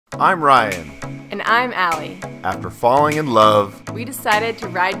I'm Ryan. And I'm Allie. After falling in love, we decided to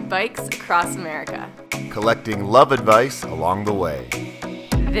ride bikes across America, collecting love advice along the way.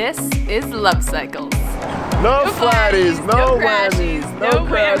 This is Love Cycles. No flatties, no crashies, whammies, no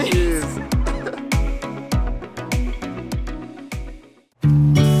crashies.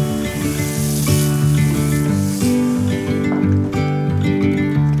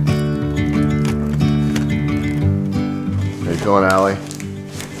 How you feeling, Allie?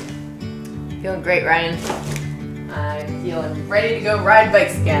 Feeling great, Ryan. I'm feeling ready to go ride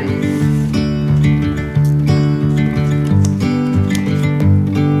bikes again.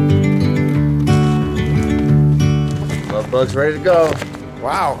 Bug's ready to go.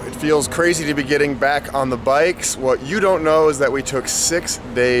 Wow, it feels crazy to be getting back on the bikes. What you don't know is that we took 6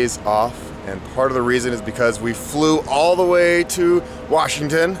 days off, and part of the reason is because we flew all the way to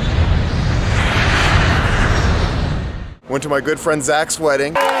Washington. Went to my good friend Zach's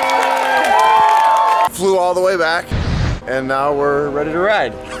wedding. Flew all the way back, and now we're ready to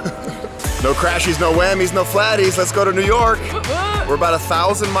ride. No crashies, no whammies, no flatties. Let's go to New York. We're about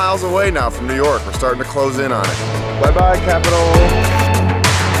 1,000 miles away now from New York. We're starting to close in on it. Bye-bye, Capital.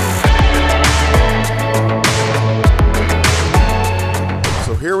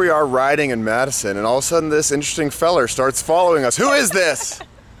 So here we are riding in Madison, and all of a sudden this interesting feller starts following us. Who is this?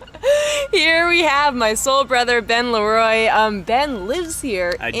 Here we have my soul brother, Ben Leroy. Ben lives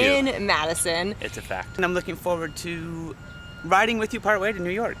here in Madison. It's a fact. And I'm looking forward to riding with you partway to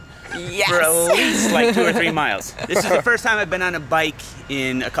New York. Yes. For at least like 2 or 3 miles. This is the first time I've been on a bike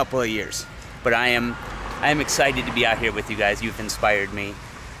in a couple of years. But I am excited to be out here with you guys. You've inspired me.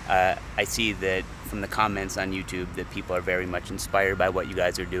 I see that from the comments on YouTube that people are very much inspired by what you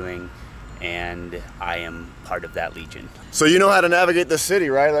guys are doing. And I am part of that legion. So you know how to navigate the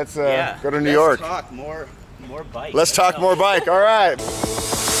city, right? Let's go to New York. Let's talk more bike. Let's talk more bike, all right.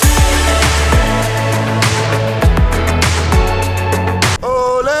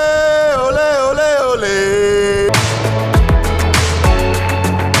 Ole, ole, ole, ole.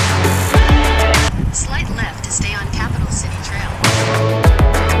 Slight left to stay on Capital City Trail.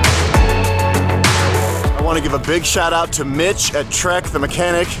 I want to give a big shout out to Mitch at Trek, the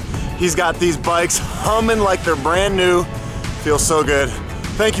mechanic. He's got these bikes humming like they're brand new. Feels so good.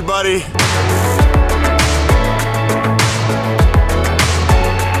 Thank you, buddy.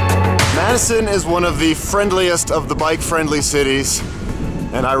 Madison is one of the friendliest of the bike-friendly cities,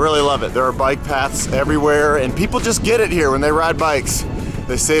 and I really love it. There are bike paths everywhere, and people just get it here when they ride bikes.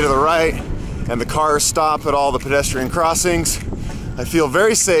 They stay to the right, and the cars stop at all the pedestrian crossings. I feel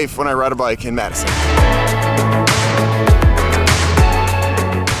very safe when I ride a bike in Madison.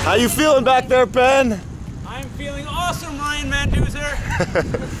 How you feeling back there, Ben? I'm feeling awesome, Ryan Van Duzer.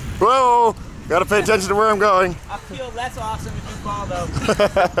 Whoa, gotta pay attention to where I'm going. I feel less awesome if you fall though.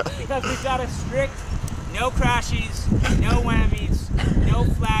 Because we've got a strict no crashies, no whammies, no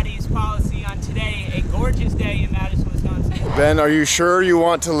flatties policy on today, a gorgeous day in Madison, Wisconsin. Ben, are you sure you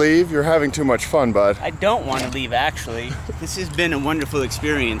want to leave? You're having too much fun, bud. I don't want to leave, actually. This has been a wonderful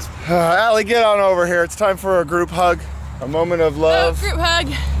experience. Allie, get on over here. It's time for a group hug. A moment of love. Group hug.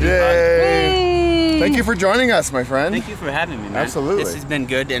 Yay! Thank you for joining us, my friend. Thank you for having me, man. Absolutely. This has been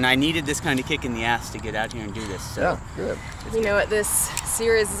good, and I needed this kind of kick in the ass to get out here and do this. So. Yeah, good. You know what this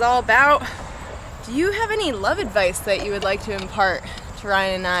series is all about. Do you have any love advice that you would like to impart to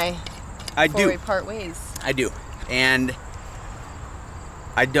Ryan and I before we part ways? I do. And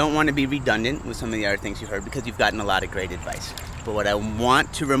I don't want to be redundant with some of the other things you heard because you've gotten a lot of great advice. But what I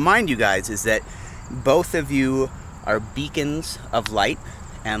want to remind you guys is that both of you are beacons of light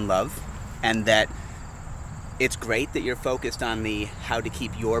and love, and that it's great that you're focused on the how to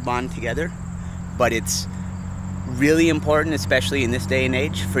keep your bond together, but it's really important, especially in this day and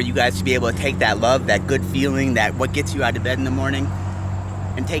age, for you guys to be able to take that love, that good feeling, that what gets you out of bed in the morning,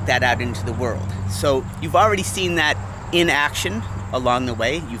 and take that out into the world. So you've already seen that in action along the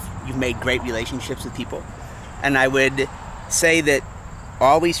way. You've made great relationships with people, and I would say that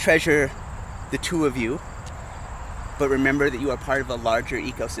always treasure the two of you, but remember that you are part of a larger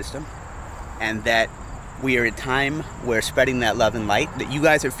ecosystem, and that we are at a time where spreading that love and light that you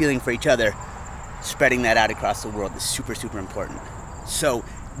guys are feeling for each other, spreading that out across the world is super, super important. So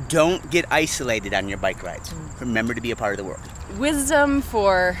don't get isolated on your bike rides. Remember to be a part of the world. Wisdom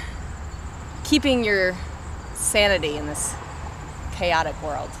for keeping your sanity in this chaotic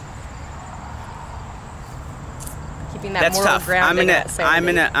world. Keeping that That's moral tough. grounding.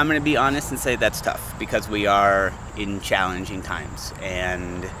 I'm gonna be honest and say that's tough because we are in challenging times,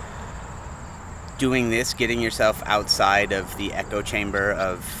 and doing this, getting yourself outside of the echo chamber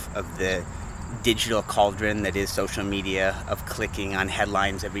of the digital cauldron that is social media, of clicking on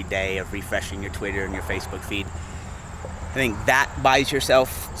headlines every day, of refreshing your Twitter and your Facebook feed. I think that buys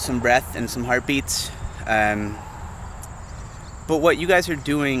yourself some breath and some heartbeats. But what you guys are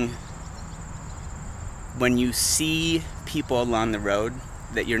doing when you see people along the road,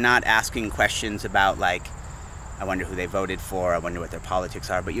 that you're not asking questions about, like, I wonder who they voted for, I wonder what their politics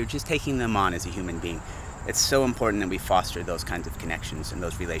are, but you're just taking them on as a human being. It's so important that we foster those kinds of connections and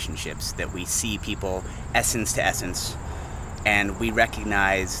those relationships, that we see people essence to essence, and we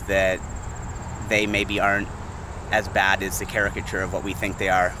recognize that they maybe aren't as bad as the caricature of what we think they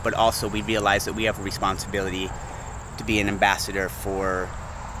are, but also we realize that we have a responsibility to be an ambassador for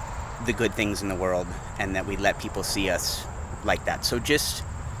the good things in the world, and that we let people see us like that. So just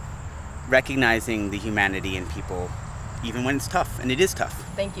recognizing the humanity in people, even when it's tough, and it is tough.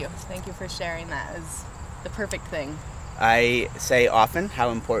 Thank you for sharing that. It's the perfect thing. I say often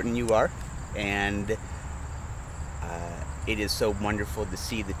how important you are, and it is so wonderful to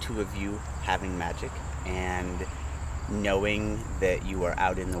see the two of you having magic and knowing that you are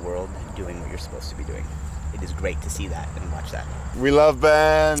out in the world doing what you're supposed to be doing. It is great to see that and watch that. We love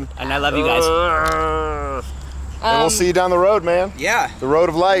Ben. And I love you guys. And we'll see you down the road, man. Yeah. The road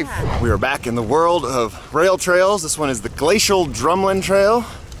of life. Yeah. We are back in the world of rail trails. This one is the Glacial Drumlin Trail.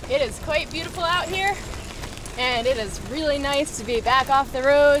 It is quite beautiful out here, and it is really nice to be back off the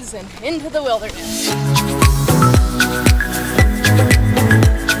roads and into the wilderness.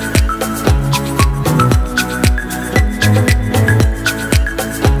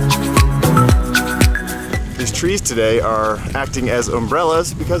 These trees today are acting as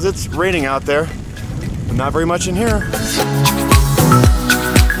umbrellas because it's raining out there, but not very much in here.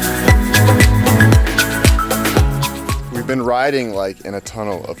 We've been riding like in a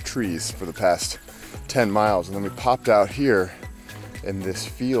tunnel of trees for the past 10 miles, and then we popped out here in this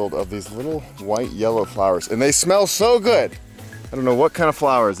field of these little white yellow flowers, and they smell so good. I don't know what kind of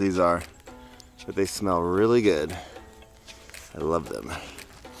flowers these are, but they smell really good. I love them.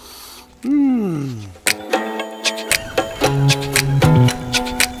 Mmm.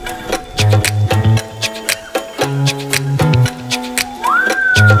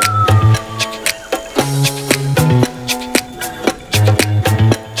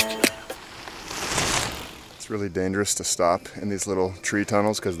 It's really dangerous to stop in these little tree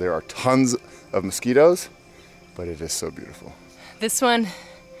tunnels because there are tons of mosquitoes, but it is so beautiful. This one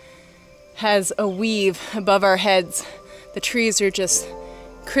has a weave above our heads. The trees are just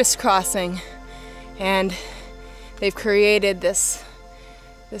crisscrossing, and they've created this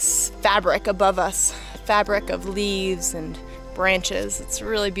fabric above us, a fabric of leaves and branches. It's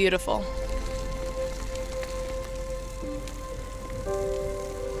really beautiful.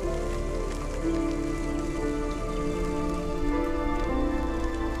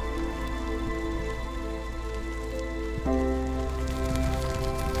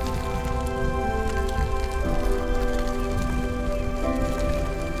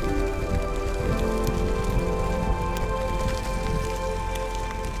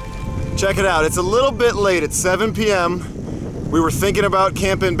 Check it out, it's a little bit late, it's 7 p.m. We were thinking about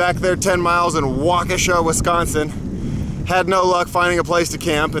camping back there 10 miles in Waukesha, Wisconsin. Had no luck finding a place to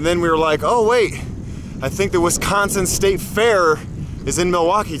camp, and then we were like, oh wait, I think the Wisconsin State Fair is in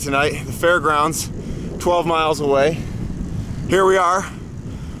Milwaukee tonight, the fairgrounds, 12 miles away. Here we are,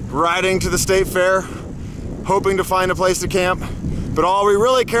 riding to the State Fair, hoping to find a place to camp, but all we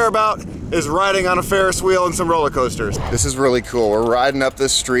really care about is riding on a Ferris wheel and some roller coasters. This is really cool. We're riding up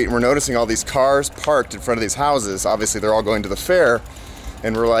this street and we're noticing all these cars parked in front of these houses. Obviously they're all going to the fair,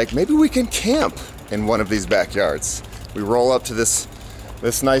 and we're like, maybe we can camp in one of these backyards. We roll up to this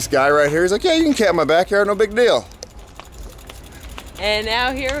nice guy right here. He's like, yeah, you can camp in my backyard, no big deal. And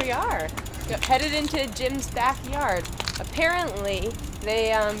now here we are, headed into Jim's backyard. Apparently,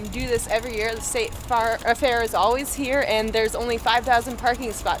 they do this every year. The State Fair is always here, and there's only 5,000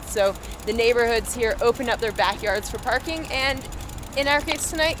 parking spots. So the neighborhoods here open up their backyards for parking, and in our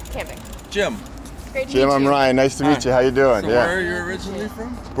case tonight, camping. Jim. Great to Jim, meet I'm you. Ryan. Nice to meet you. How you doing? So yeah. where are you originally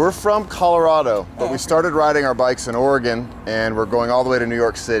from? We're from Colorado, but we started riding our bikes in Oregon, and we're going all the way to New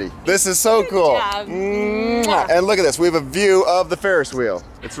York City. This is so cool. job. Mwah. And look at this. We have a view of the Ferris wheel.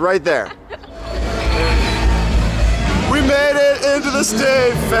 It's right there. We made it into the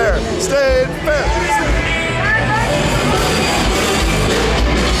State Fair. State Fair.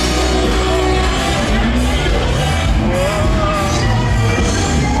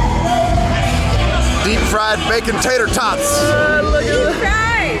 Deep fried bacon tater tots. Look at Deep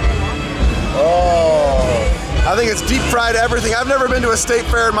fried. Oh, I think it's deep fried everything. I've never been to a state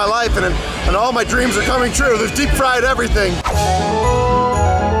fair in my life, and all my dreams are coming true. There's deep fried everything.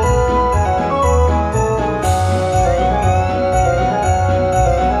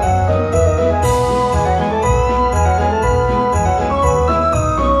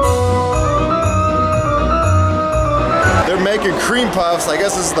 making cream puffs. I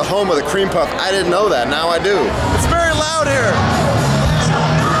guess this is the home of the cream puff. I didn't know that, now I do. It's very loud here.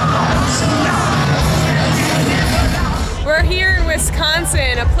 We're here in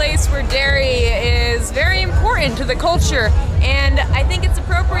Wisconsin, a place where dairy is very important to the culture, and I think it's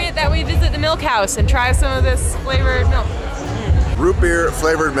appropriate that we visit the milk house and try some of this flavored milk. Root beer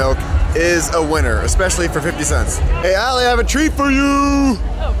flavored milk is a winner, especially for 50 cents. Hey Allie, I have a treat for you!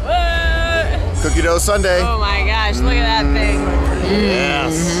 Oh, what? Cookie dough sundae. Oh my gosh, look at that thing.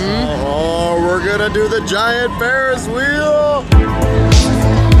 Yes. Oh, we're gonna do the giant Ferris wheel.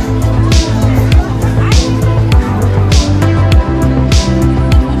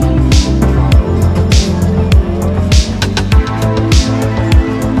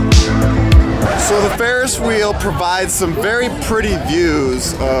 So the Ferris wheel provides some very pretty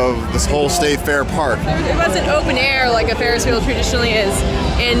views of this whole State Fair park. It wasn't open air like a Ferris wheel traditionally is,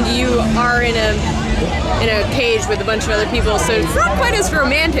 and you are in a cage with a bunch of other people, so it's not quite as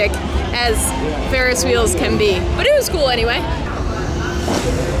romantic as Ferris wheels can be. But it was cool anyway.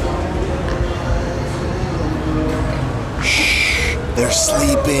 Shh, they're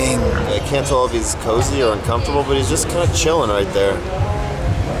sleeping. I can't tell if he's cozy or uncomfortable, but he's just kind of chilling right there.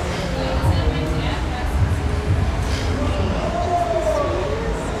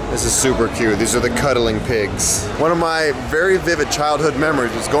 This is super cute. These are the cuddling pigs. One of my very vivid childhood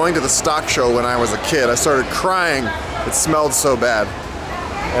memories was going to the stock show when I was a kid. I started crying. It smelled so bad.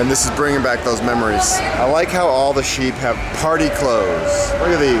 And this is bringing back those memories. I like how all the sheep have party clothes. Look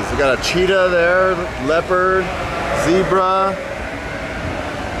at these. We got a cheetah there, leopard, zebra.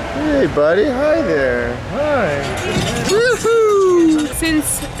 Hey buddy, hi there. Hi. Woohoo!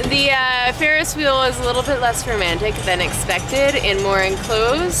 Since the Ferris wheel is a little bit less romantic than expected and more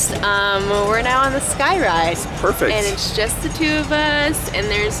enclosed, we're now on the sky ride. Perfect. And it's just the two of us, and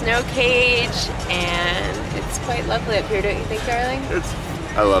there's no cage, and it's quite lovely up here, don't you think, darling?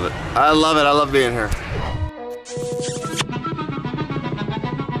 I love it. I love it. I love being here.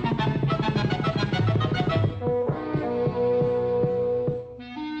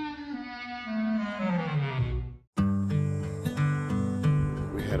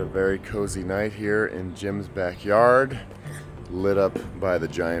 Very cozy night here in Jim's backyard, lit up by the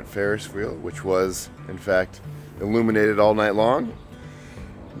giant Ferris wheel, which was in fact illuminated all night long.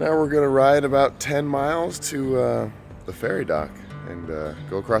 Now we're gonna ride about 10 miles to the ferry dock and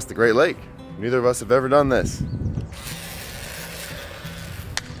go across the Great Lake. Neither of us have ever done this.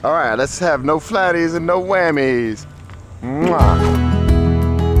 All right, let's have no flatties and no whammies. Mwah.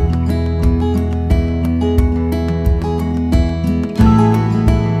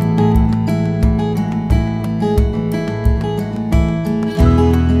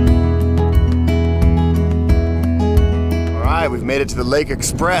 We've made it to the Lake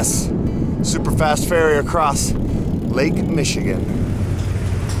Express, super fast ferry across Lake Michigan.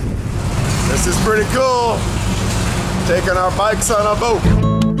 This is pretty cool, taking our bikes on a boat.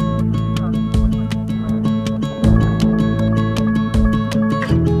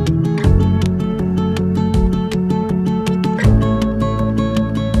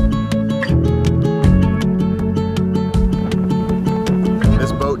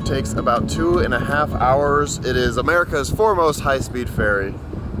 Takes about 2.5 hours. It is America's foremost high-speed ferry,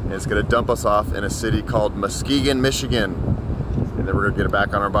 and it's gonna dump us off in a city called Muskegon, Michigan. And then we're gonna get it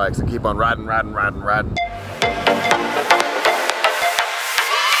back on our bikes and keep on riding.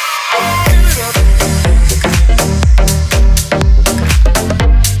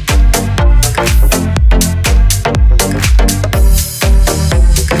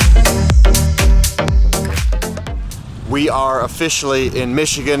 We are officially in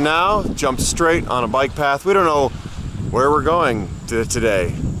Michigan now, jumped straight on a bike path. We don't know where we're going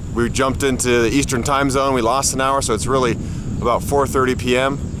today. We jumped into the Eastern time zone, we lost an hour, so it's really about 4:30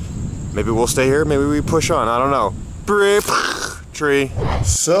 p.m. Maybe we'll stay here, maybe we push on, I don't know. Tree.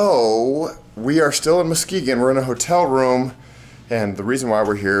 So, we are still in Muskegon, we're in a hotel room, and the reason why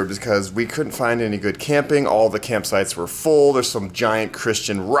we're here is because we couldn't find any good camping. All the campsites were full, there's some giant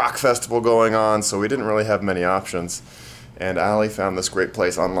Christian rock festival going on, so we didn't really have many options. And Allie found this great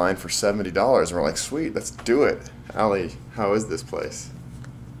place online for $70, and we're like, sweet, let's do it. Allie, how is this place?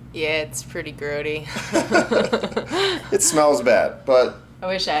 Yeah, it's pretty grody. It smells bad, but... I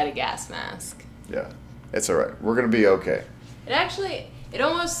wish I had a gas mask. Yeah, it's all right. We're gonna be okay. It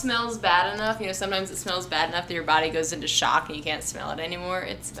almost smells bad enough. You know, sometimes it smells bad enough that your body goes into shock and you can't smell it anymore.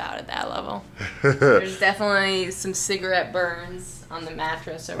 It's about at that level. There's definitely some cigarette burns on the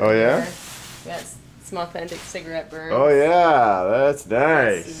mattress over there. Oh, yeah? Yes. Some authentic cigarette burns. Oh yeah, that's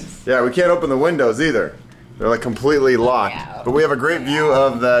nice. Yeah, we can't open the windows either. They're like completely locked. Yeah. But we have a great view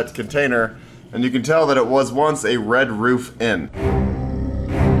of that container And you can tell that it was once a red roof inn.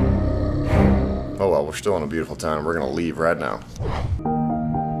 Oh well, we're still in a beautiful town. We're gonna leave right now.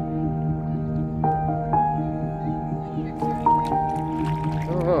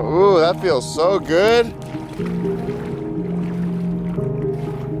 Oh, ooh, that feels so good.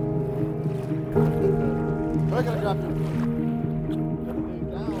 I gotta drop you.